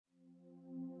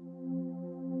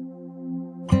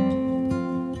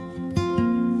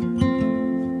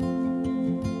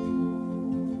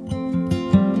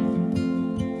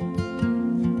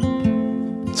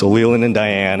So Leland and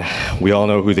Diane, we all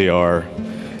know who they are.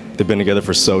 They've been together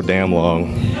for so damn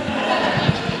long.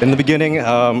 In the beginning,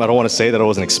 I don't want to say that I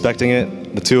wasn't expecting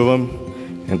it, the two of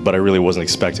them, but I really wasn't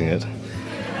expecting it.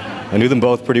 I knew them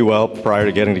both pretty well prior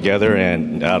to getting together,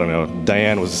 and I don't know,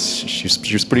 Diane she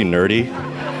was pretty nerdy.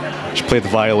 She played the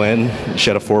violin, she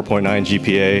had a 4.9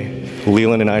 GPA.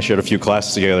 Leland and I shared a few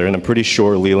classes together, and I'm pretty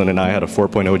sure Leland and I had a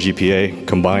 4.0 GPA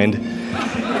combined.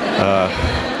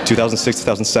 2006,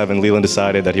 2007, Leland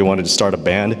decided that he wanted to start a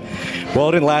band. Well,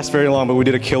 it didn't last very long, but we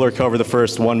did a killer cover the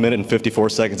first 1 minute and 54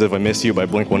 seconds of I Miss You by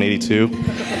Blink-182.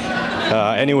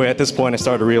 Anyway, at this point, I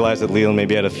started to realize that Leland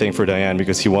maybe had a thing for Diane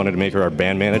because he wanted to make her our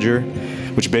band manager,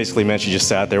 which basically meant she just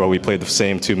sat there while we played the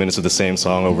same 2 minutes of the same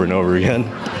song over and over again.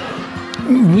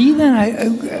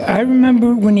 Leland, I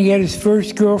remember when he had his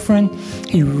first girlfriend,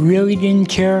 he really didn't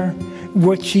care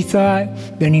what she thought.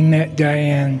 Then he met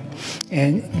Diane,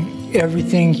 and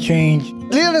everything changed.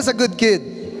 Leland is a good kid.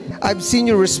 I've seen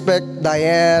you respect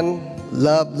Diane,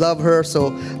 love her,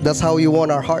 so that's how you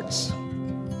won our hearts.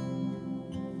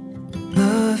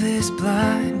 Love is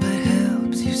blind but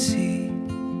helps you see.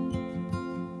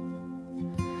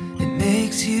 It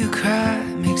makes you cry,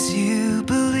 makes you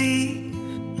believe.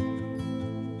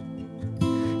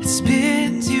 It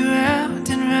spins you round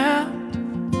and round,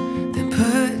 then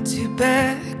puts you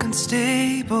back on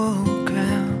stable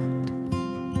ground.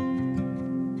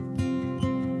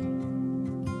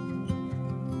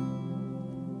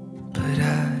 But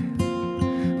I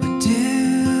would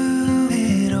do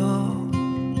it all.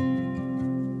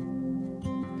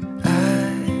 I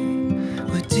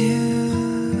would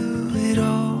do it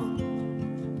all.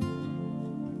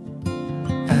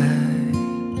 I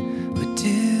would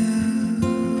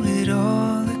do it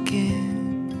all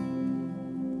again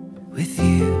with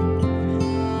you.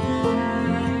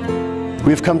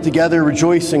 We have come together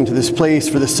rejoicing to this place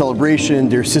for this celebration,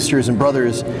 dear sisters and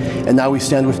brothers, and now we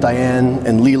stand with Diane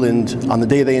and Leland on the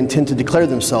day they intend to declare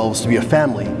themselves to be a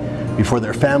family before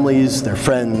their families, their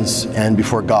friends, and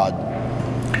before God.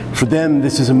 For them,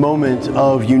 this is a moment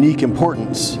of unique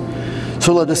importance.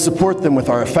 So let us support them with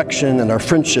our affection and our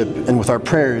friendship and with our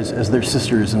prayers as their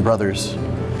sisters and brothers.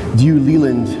 Do you,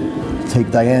 Leland,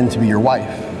 take Diane to be your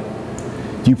wife?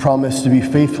 Do you promise to be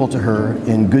faithful to her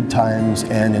in good times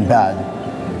and in bad,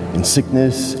 in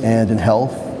sickness and in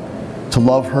health, to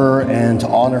love her and to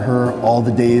honor her all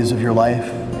the days of your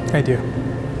life? I do.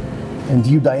 And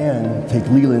do you, Diane, take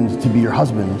Leland to be your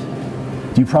husband?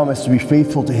 Do you promise to be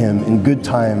faithful to him in good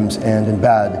times and in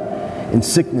bad, in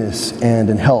sickness and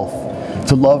in health,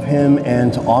 to love him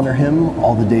and to honor him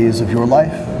all the days of your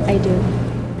life? I do.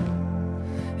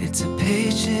 It's a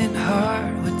patient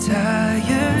heart with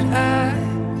tired eyes.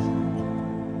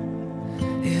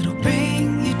 It'll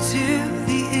bring you to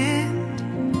the end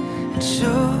and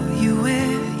show you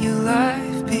where your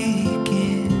life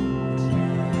begins.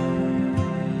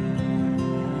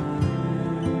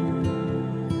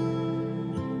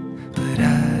 But I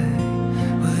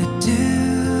would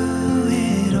do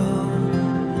it all.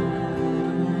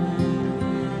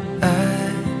 I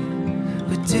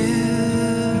would do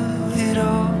it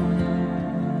all.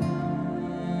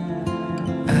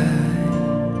 I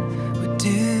would do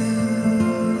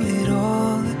it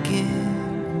all again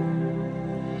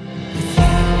with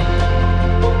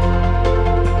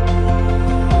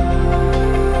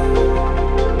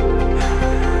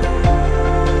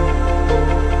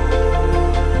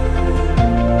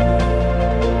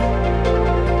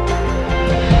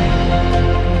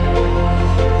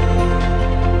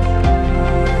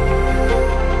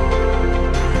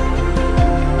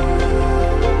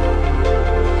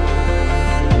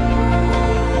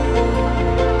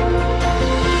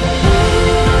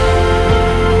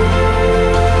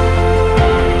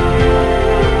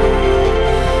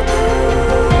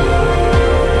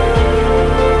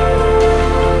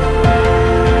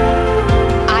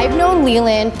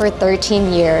Leland for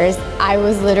 13 years. I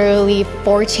was literally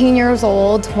 14 years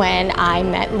old when I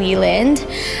met Leland.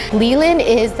 Leland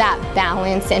is that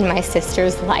balance in my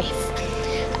sister's life.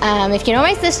 If you know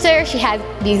my sister, she has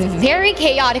these very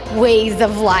chaotic ways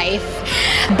of life,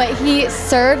 but he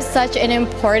serves such an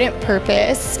important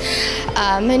purpose.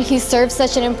 And he serves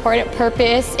such an important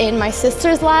purpose in my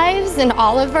sister's lives and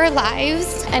all of our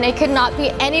lives. And I could not be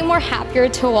any more happier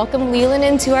to welcome Leland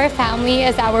into our family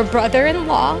as our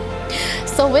brother-in-law.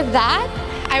 So with that,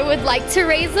 I would like to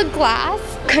raise a glass.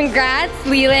 Congrats,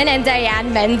 Leland and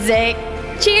Diane Menzik.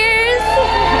 Cheers!